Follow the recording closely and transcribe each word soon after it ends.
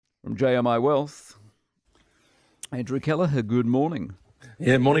From JMI Wealth, Andrew Kelleher, good morning.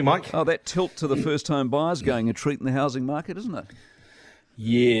 Yeah, morning, Mike. Oh, that tilt to the first-home buyers going a treat in the housing market, isn't it?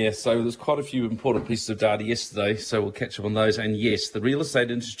 Yeah, so there's quite a few important pieces of data yesterday, so we'll catch up on those. And yes, the Real Estate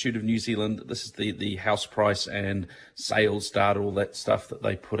Institute of New Zealand, this is the house price and sales data, all that stuff that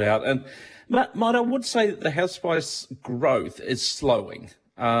they put out. And Mike, I would say that the house price growth is slowing,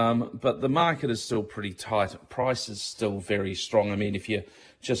 but the market is still pretty tight. Price is still very strong. I mean, if you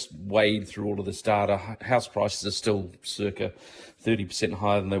just wade through all of this data, house prices are still circa 30%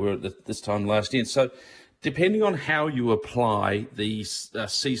 higher than they were at this time last year. So depending on how you apply the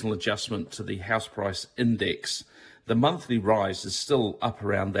seasonal adjustment to the house price index, the monthly rise is still up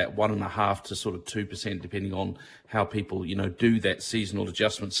around that 1.5% to sort of 2%, depending on how people, do that seasonal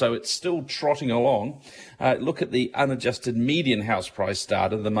adjustment. So it's still trotting along. Look at the unadjusted median house price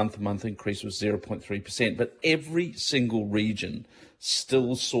data. The month-to-month increase was 0.3%, but every single region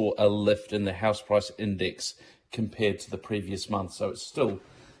still saw a lift in the house price index compared to the previous month. So it's still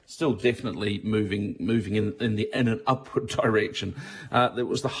definitely moving in an upward direction. There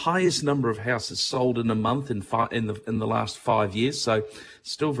was the highest number of houses sold in a month in the last 5 years, so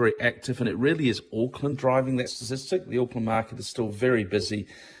still very active. And it really is Auckland driving that statistic. The Auckland market is still very busy,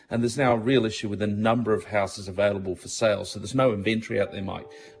 and there's now a real issue with the number of houses available for sale. So there's no inventory out there, Mike,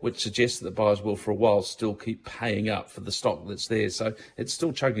 which suggests that the buyers will, for a while, still keep paying up for the stock that's there. So it's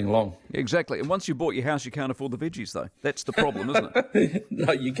still chugging along. Exactly. And once you bought your house, you can't afford the veggies, though. That's the problem, isn't it?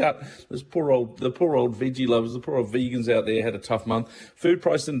 No, you can't. The poor old veggie lovers, the poor old vegans out there had a tough month. Food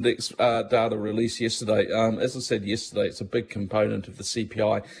price index data released yesterday. As I said yesterday, it's a big component of the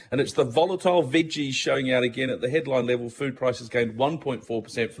CPI, and it's the volatile veggies showing out again at the headline level. Food prices gained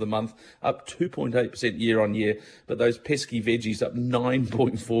 1.4% for the month, up 2.8% year on year, but those pesky veggies up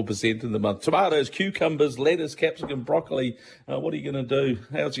 9.4% in the month. Tomatoes, cucumbers, lettuce, capsicum, broccoli. What are you going to do?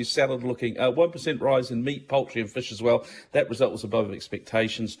 How's your salad looking? 1% rise in meat, poultry and fish as well. That result was above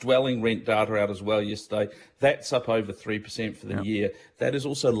expectations. Dwelling rent data out as well yesterday. That's up over 3% for the year. That has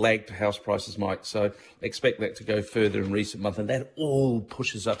also lagged to house prices, Mike, so expect that to go further in recent months, and that all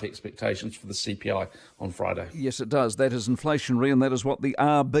pushes up expectations for the CPI on Friday. Yes, it does. That is inflationary, and that is what the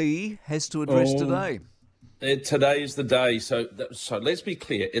RB has to address today. Today is the day. So let's be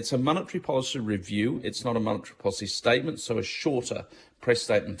clear. It's a monetary policy review. It's not a monetary policy statement, so a shorter press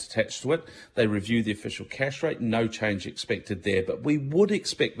statement attached to it. They review the official cash rate. No change expected there. But we would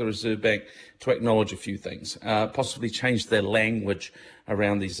expect the Reserve Bank to acknowledge a few things, possibly change their language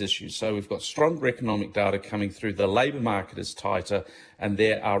around these issues. So we've got stronger economic data coming through. The labour market is tighter, and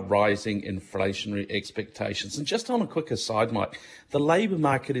there are rising inflationary expectations. And just on a quick aside, Mike, the labour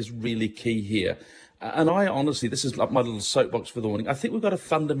market is really key here. And I honestly, this is like my little soapbox for the morning, I think we've got a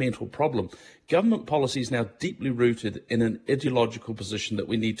fundamental problem. Government policy is now deeply rooted in an ideological position that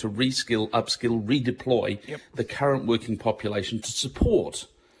we need to reskill, upskill, redeploy the current working population to support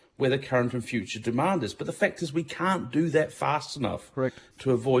where the current and future demand is. But the fact is we can't do that fast enough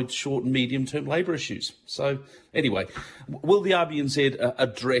to avoid short and medium-term labour issues. So anyway, will the RBNZ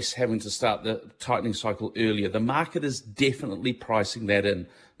address having to start the tightening cycle earlier? The market is definitely pricing that in.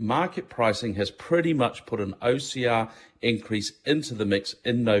 Market pricing has pretty much put an OCR increase into the mix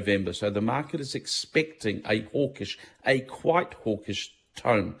in November. So the market is expecting a quite hawkish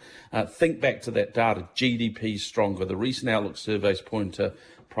tone. Think back to that data. GDP is stronger. The recent outlook surveys point to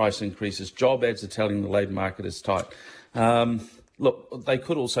price increases. Job ads are telling the labour market is tight. Look, they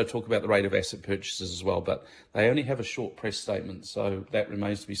could also talk about the rate of asset purchases as well, but they only have a short press statement, so that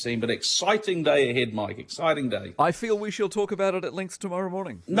remains to be seen. But exciting day ahead, Mike, exciting day. I feel we shall talk about it at length tomorrow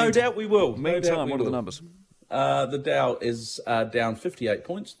morning. No doubt we will. Meantime, what are the numbers? The Dow is down 58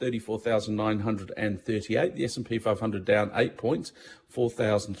 points, 34,938. The S&P 500 down 8 points,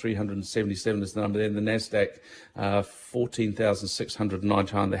 4,377 is the number there. And the Nasdaq,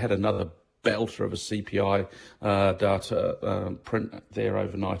 14,699. They had another belter of a CPI data print there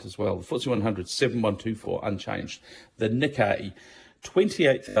overnight as well. The FTSE 100, 7124, unchanged. The Nikkei,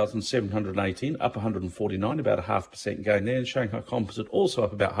 28,718, up 149, about a 0.5% gain there. And Shanghai Composite also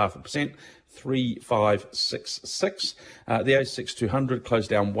up about 0.5%, 3566. The ASX 200 closed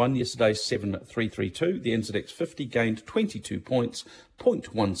down 1 yesterday, 7332. The NZX 50 gained 22 points,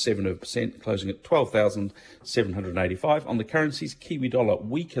 0.17%, closing at 12,785. On the currencies, Kiwi dollar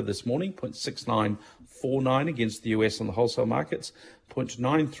weaker this morning, 0.6949 against the US on the wholesale markets,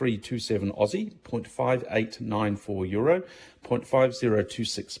 0.9327 Aussie, 0.5894 euro,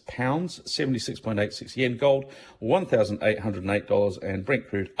 0.5026 pounds, 76.86 yen. Gold, $1,808, and Brent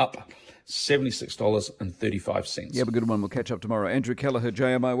crude up $76.35. You have a good one. We'll catch up tomorrow. Andrew Kelleher,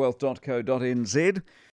 jmiwealth.co.nz.